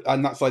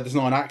that's like, there's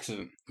not an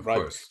accident,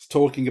 right? It's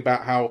talking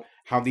about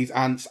how these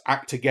ants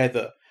act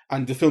together,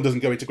 and the film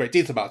doesn't go into great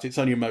detail about it. It's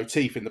only a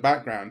motif in the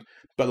background,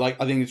 but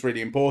like I think it's really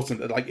important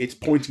that like it's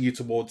pointing you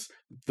towards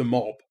the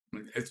mob.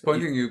 It's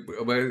pointing you,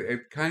 well,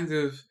 it kind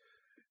of.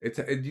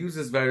 It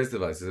uses various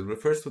devices. It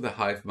refers to the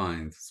hive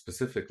mind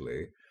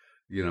specifically,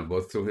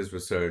 both through his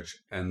research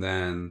and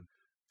then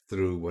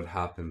through what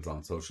happens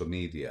on social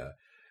media.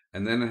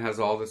 And then it has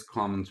all this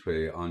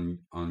commentary on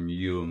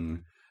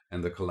Jung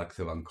and the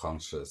collective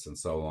unconscious and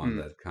so on,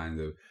 that kind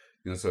of,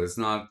 so it's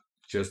not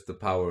just the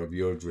power of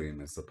your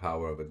dream, it's the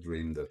power of a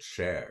dream that's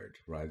shared,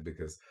 right?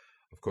 Because,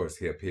 of course,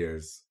 he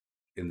appears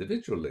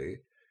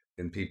individually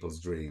in people's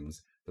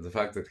dreams, but the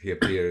fact that he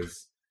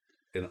appears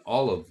in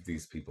all of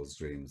these people's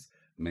dreams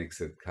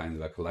makes it kind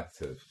of a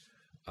collective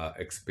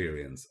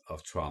experience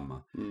of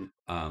trauma.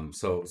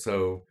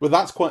 So Well,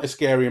 that's quite a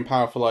scary and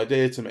powerful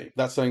idea to me.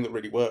 That's something that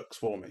really works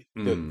for me.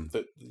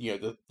 That you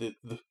know,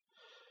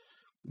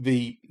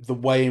 the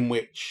way in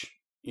which,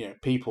 you know,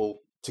 people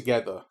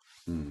together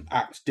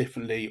act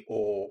differently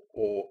or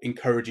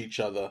encourage each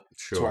other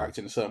to act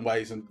in certain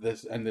ways, and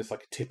there's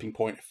like a tipping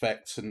point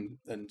effects, and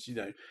you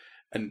know,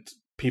 and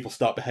people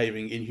start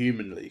behaving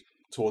inhumanly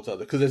towards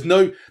others, because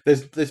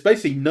there's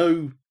basically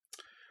no,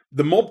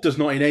 the mob does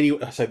not in any,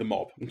 I say the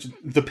mob,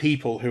 the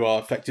people who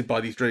are affected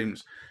by these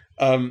dreams,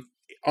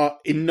 are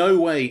in no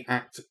way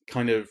act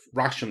kind of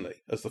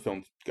rationally as the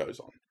film goes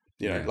on.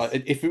 You know,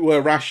 like if it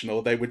were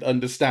rational, they would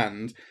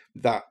understand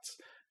that,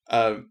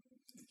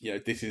 you know,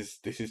 this is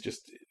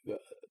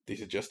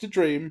just a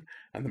dream,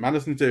 and the man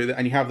doesn't do that.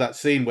 And you have that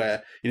scene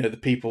where, you know, the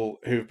people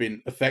who've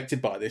been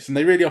affected by this, and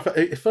they really are.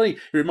 It's funny. It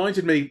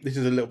reminded me. This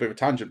is a little bit of a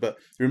tangent, but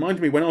it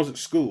reminded me when I was at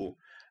school,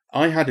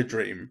 I had a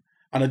dream,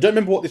 and I don't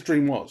remember what this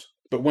dream was.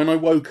 But when I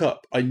woke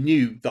up, I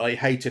knew that I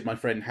hated my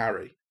friend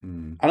Harry.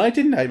 And I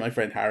didn't hate my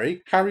friend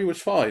Harry. Harry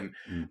was fine.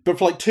 But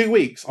for like 2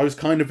 weeks, I was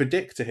kind of a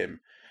dick to him,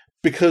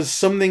 because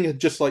something had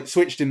just like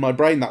switched in my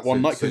brain that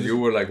one night. So you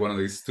were like one of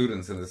these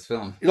students in this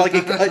film. Like,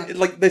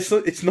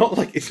 it's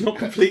not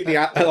completely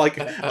like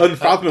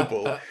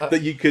unfathomable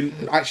that you can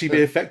actually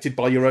be affected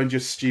by your own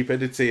just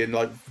stupidity and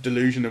like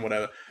delusion and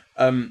whatever.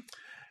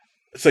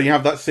 So you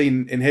have that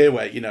scene in here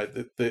where, you know,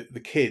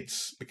 the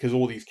kids, because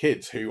all these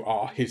kids who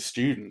are his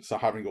students are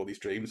having all these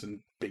dreams and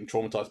being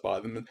traumatized by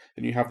them,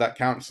 and you have that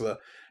counselor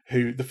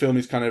who the film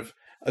is kind of,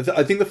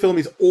 I think the film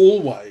is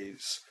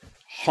always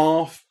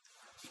half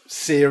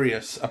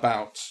serious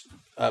about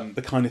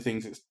the kind of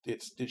things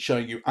it's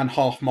showing you, and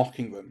half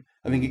mocking them.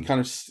 I think it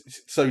kind of,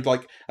 so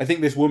like, I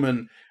think this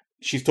woman,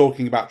 she's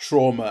talking about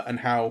trauma and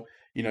how,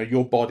 you know,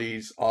 your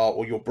bodies are,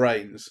 or your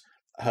brains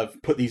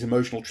have put these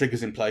emotional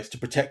triggers in place to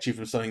protect you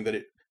from something that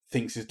it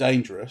thinks is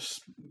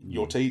dangerous,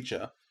 your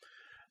teacher.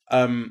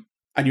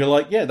 And you're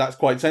like, yeah, that's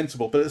quite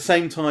sensible. But at the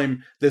same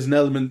time, there's an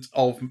element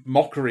of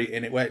mockery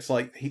in it where it's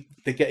like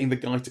they're getting the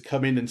guy to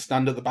come in and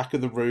stand at the back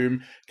of the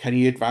room. Can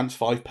he advance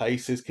 5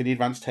 paces? Can he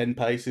advance 10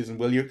 paces? And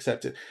will you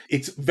accept it?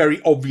 It's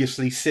very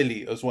obviously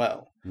silly as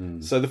well.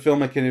 So the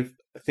film, I kind of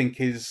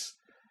think is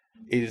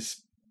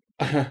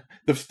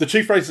the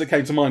two phrases that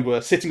came to mind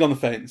were sitting on the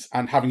fence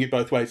and having it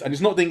both ways. And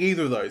it's not doing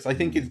either of those. I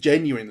think it's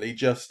genuinely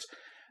just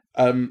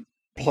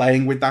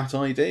playing with that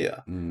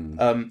idea,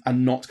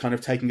 and not kind of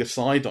taking a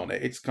side on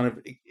it. It's kind of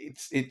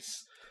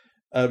it's.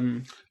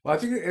 Well, I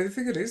think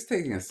it is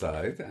taking a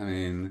side. I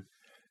mean,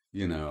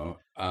 you know,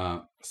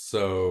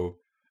 so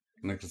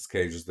Nicolas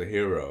Cage is the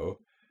hero,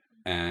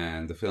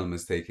 and the film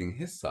is taking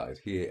his side.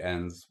 He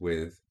ends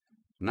with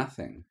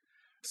nothing,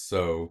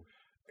 so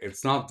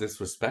it's not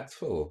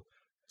disrespectful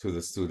to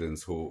the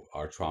students who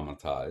are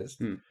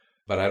traumatized,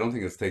 but I don't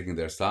think it's taking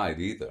their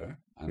side either.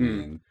 I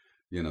mean,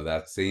 you know,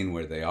 that scene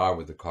where they are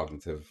with the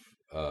cognitive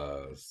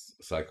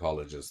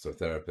psychologist or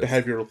therapist,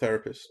 behavioral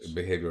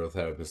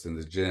therapist in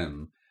the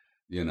gym,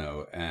 you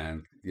know,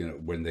 and, you know,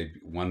 when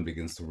one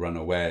begins to run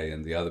away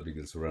and the other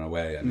begins to run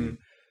away, I mean,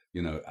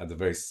 you know, at the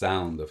very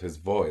sound of his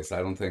voice, I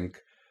don't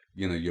think,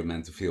 you know, you're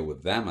meant to feel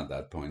with them at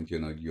that point, you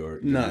know,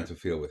 you're meant to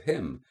feel with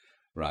him,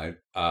 right?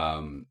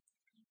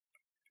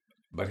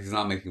 But he's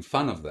not making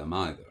fun of them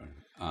either.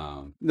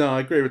 No, I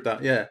agree with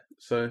that. Yeah,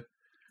 so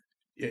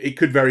it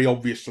could very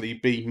obviously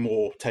be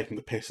more taking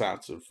the piss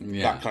out of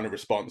that kind of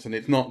response, and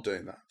it's not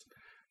doing that,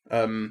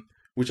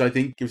 which I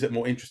think gives it a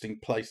more interesting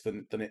place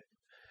than it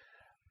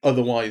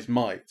otherwise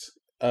might.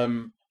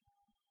 But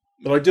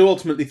I do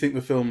ultimately think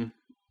the film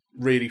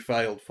really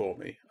failed for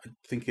me. I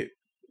think it,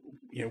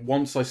 you know,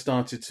 once I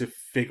started to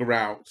figure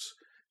out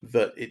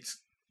that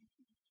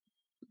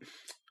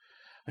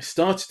I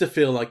started to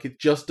feel like it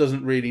just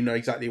doesn't really know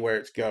exactly where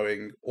it's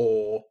going,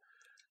 or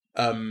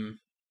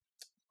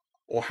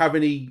have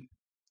any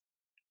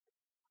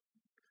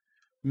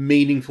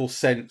meaningful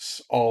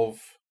sense of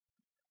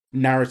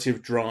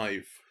narrative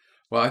drive.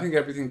 Well, I think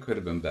everything could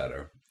have been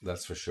better,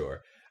 that's for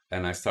sure.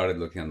 And I started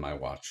looking at my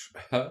watch.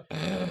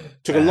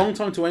 Took a long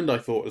time to end, I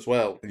thought, as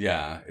well.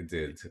 Yeah, it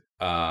did.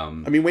 I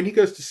mean, when he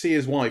goes to see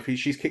his wife,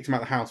 she's kicked him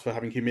out of the house for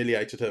having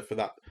humiliated her for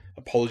that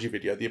apology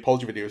video. The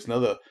apology video is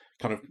another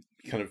kind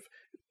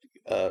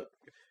of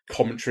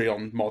commentary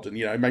on modern,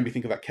 you know, it made me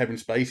think of that Kevin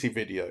Spacey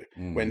video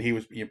when he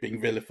was, you know, being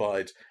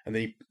vilified, and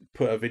then he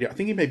put a video, I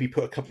think he maybe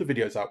put a couple of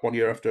videos out one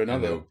year after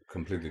another. And they were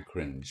completely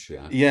cringe,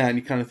 yeah. Yeah, and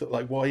you kind of thought,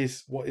 like,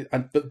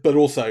 but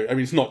also, I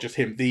mean, it's not just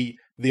him. The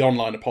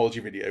online apology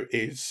video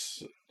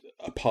is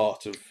a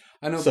part of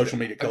social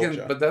media culture.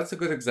 Again, but that's a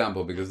good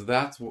example, because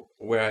that's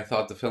where I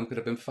thought the film could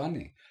have been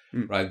funny,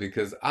 right?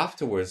 Because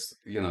afterwards,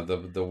 you know,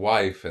 the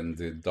wife and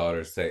the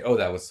daughter say, "Oh,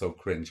 that was so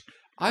cringe."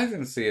 I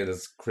didn't see it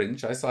as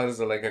cringe. I saw it as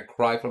like a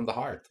cry from the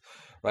heart,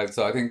 right?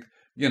 So I think,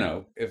 you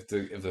know, if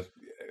the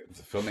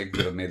filmmaker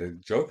could have made a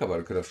joke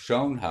about it, could have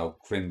shown how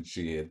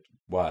cringy it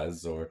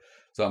was or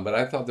so on. But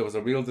I thought there was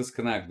a real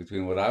disconnect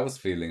between what I was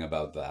feeling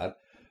about that,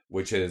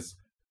 which is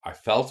I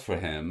felt for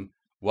him,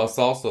 whilst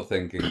also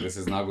thinking this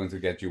is not going to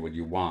get you what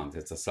you want.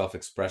 It's a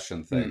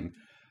self-expression thing,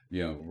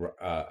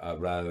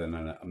 rather than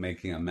a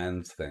making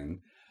amends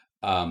thing.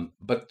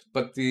 But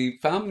the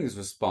family's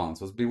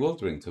response was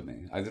bewildering to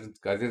me. I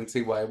didn't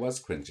see why it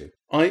was cringy.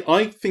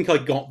 I think I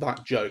got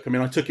that joke. I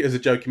mean, I took it as a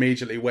joke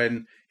immediately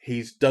when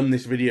he's done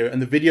this video,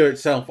 and the video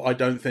itself I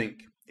don't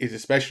think is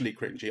especially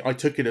cringy. I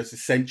took it as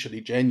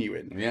essentially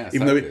genuine. Yes,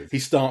 even though he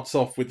starts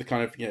off with the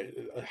kind of,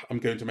 I'm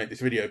going to make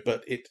this video,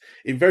 but it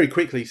very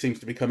quickly seems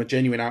to become a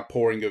genuine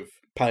outpouring of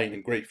pain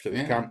and grief to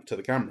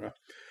the camera.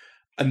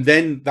 And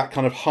then that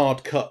kind of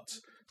hard cut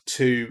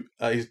to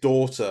his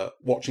daughter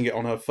watching it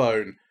on her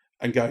phone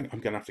and going, I'm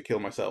going to have to kill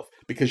myself,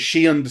 because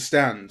she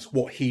understands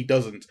what he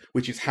doesn't,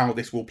 which is how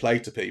this will play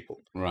to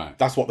people. Right.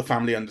 That's what the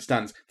family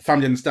understands. The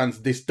family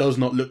understands this does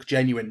not look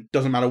genuine.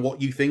 Doesn't matter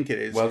what you think it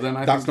is. Well, then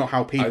that's not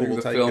how people will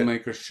take it. I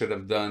think the filmmakers should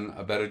have done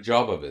a better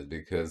job of it,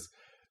 because,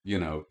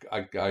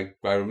 I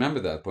remember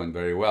that point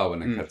very well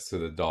when it cuts to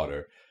the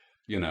daughter,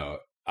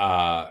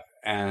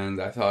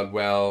 and I thought,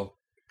 well,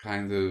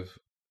 kind of,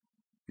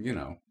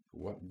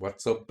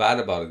 what's so bad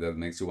about it that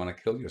makes you want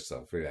to kill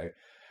yourself? Really?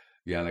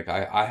 Yeah, like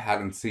I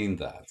hadn't seen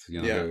that,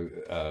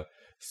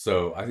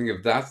 so I think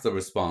if that's the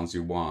response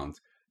you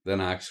want,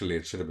 then actually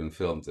it should have been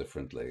filmed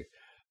differently.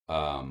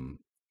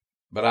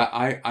 But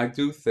I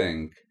do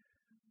think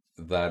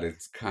that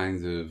it's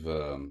kind of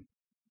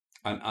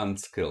an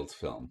unskilled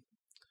film.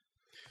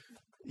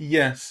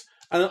 Yes,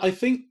 and I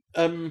think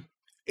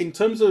in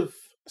terms of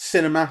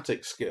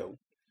cinematic skill,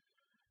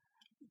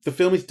 the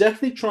film is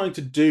definitely trying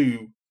to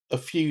do a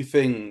few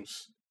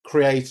things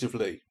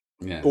creatively,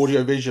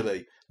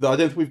 audio-visually, that I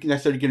don't think we've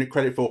necessarily given it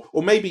credit for.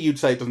 Or maybe you'd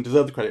say it doesn't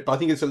deserve the credit, but I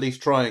think it's at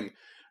least trying,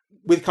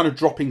 with kind of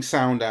dropping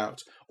sound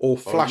out or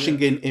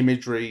flashing in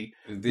imagery.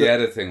 The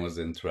editing was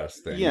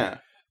interesting. Yeah.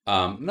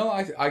 No,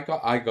 I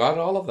got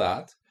all of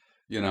that,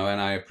 and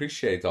I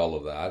appreciate all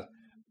of that.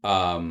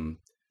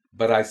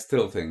 But I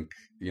still think,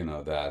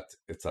 that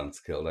it's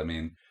unskilled. I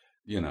mean,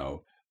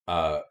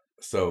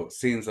 so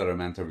scenes that are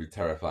meant to be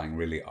terrifying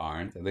really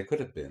aren't, and they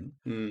could have been,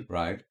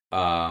 right?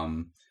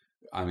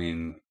 I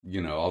mean,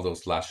 all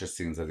those slasher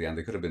scenes at the end,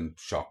 they could have been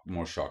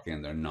more shocking,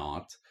 and they're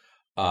not.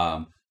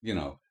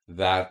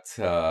 That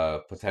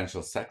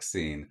potential sex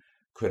scene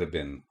could have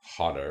been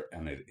hotter,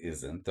 and it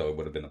isn't, though it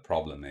would have been a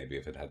problem maybe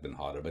if it had been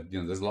hotter. But,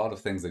 there's a lot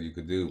of things that you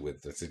could do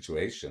with the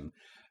situation,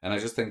 and I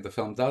just think the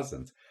film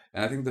doesn't.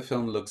 And I think the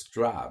film looks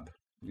drab,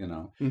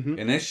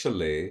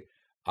 Initially,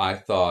 I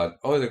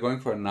thought, they're going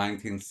for a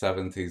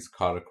 1970s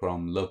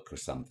Kodachrome look or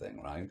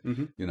something, right?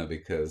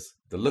 Because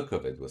the look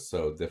of it was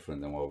so different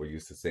than what we're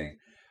used to seeing.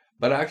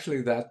 But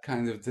actually, that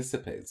kind of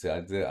dissipates.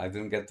 I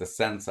didn't get the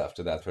sense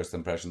after that first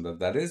impression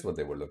that is what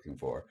they were looking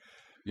for.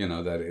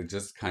 That it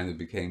just kind of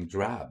became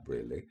drab,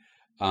 really.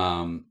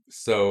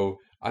 So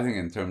I think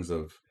in terms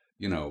of,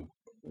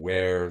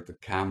 where the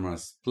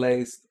camera's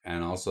placed,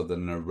 and also the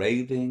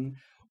narrating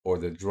or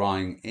the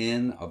drawing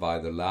in of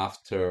either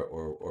laughter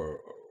or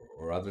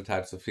other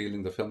types of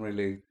feeling, the film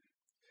really,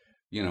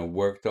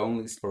 worked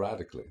only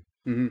sporadically.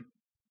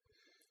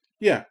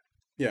 Yeah.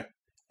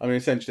 I mean,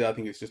 essentially, I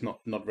think it's just not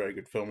a very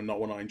good film, and not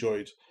one I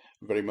enjoyed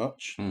very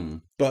much.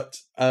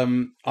 But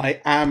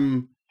I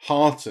am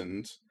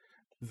heartened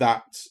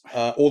that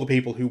all the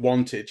people who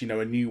wanted,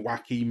 a new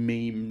wacky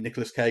meme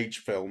Nicolas Cage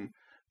film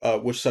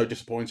were so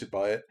disappointed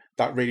by it.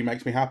 That really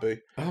makes me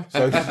happy.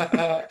 So,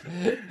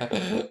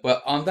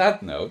 well, on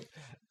that note,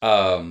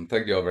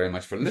 thank you all very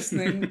much for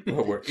listening.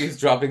 We're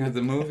eavesdropping at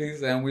the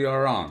movies, and we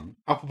are on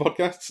Apple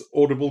Podcasts,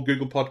 Audible,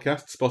 Google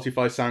Podcasts,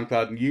 Spotify,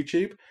 SoundCloud, and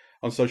YouTube.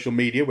 On social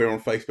media, we're on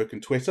Facebook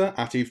and Twitter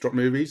at Eavesdrop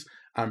Movies,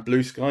 and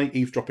Blue Sky,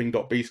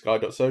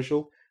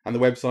 eavesdropping.bsky.social, and the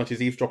website is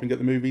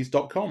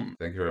eavesdroppingatthemovies.com.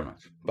 Thank you very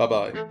much.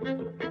 Bye-bye.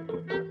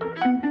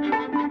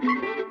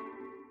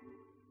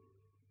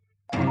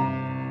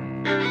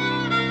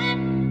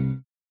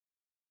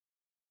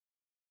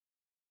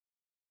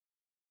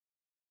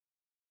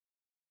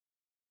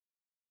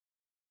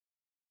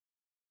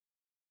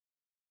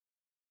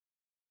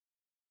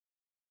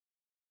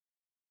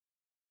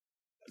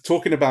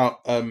 Talking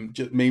about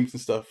just memes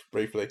and stuff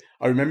briefly,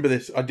 I remember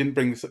this. I didn't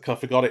bring this. I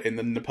forgot it in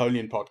the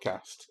Napoleon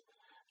podcast.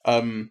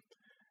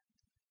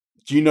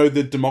 Do you know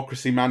the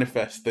Democracy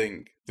Manifest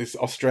thing? This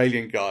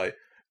Australian guy.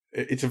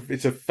 It's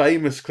a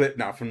famous clip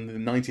now from the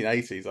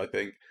 1980s, I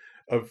think,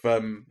 of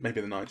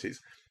maybe the 90s,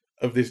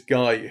 of this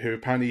guy who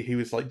apparently he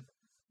was like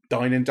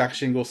dine and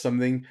dashing or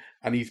something,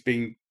 and he's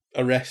being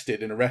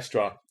arrested in a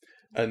restaurant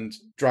and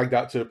dragged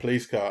out to a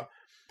police car,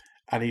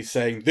 and he's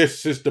saying,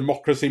 "This is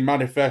Democracy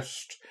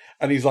Manifest."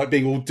 And he's like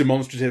being all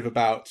demonstrative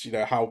about,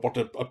 what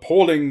an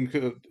appalling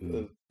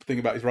thing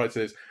about his rights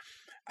it is.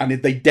 And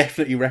they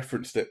definitely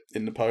referenced it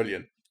in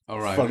Napoleon. All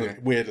right. Funnily,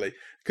 weirdly.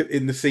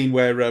 In the scene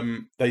where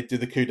they do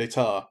the coup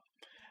d'etat,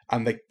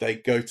 and they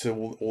go to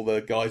all the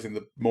guys in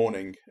the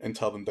morning and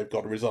tell them they've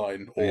got to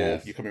resign,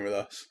 or you're coming with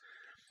us.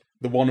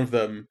 The one of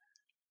them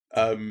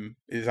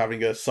is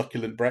having a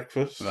succulent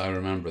breakfast. I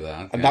remember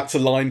that. And that's a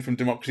line from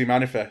Democracy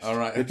Manifest. All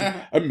right.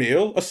 A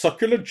meal, a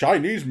succulent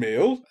Chinese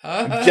meal.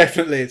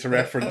 Definitely it's a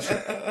reference.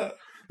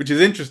 which is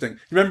interesting.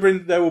 Remember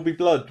in There Will Be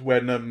Blood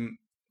when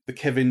the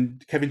Kevin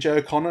J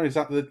O'Connor, is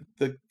that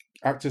the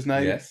actor's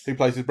name? Yes. Who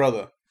plays his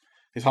brother,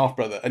 his half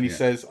brother, and he Yeah.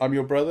 says, "I'm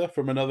your brother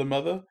from another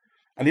mother,"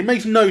 and it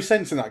makes no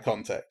sense in that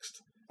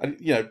context. And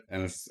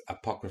And it's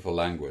apocryphal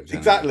language. anyway.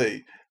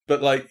 exactly,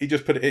 but like he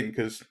just put it in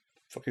because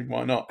fucking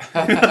why not?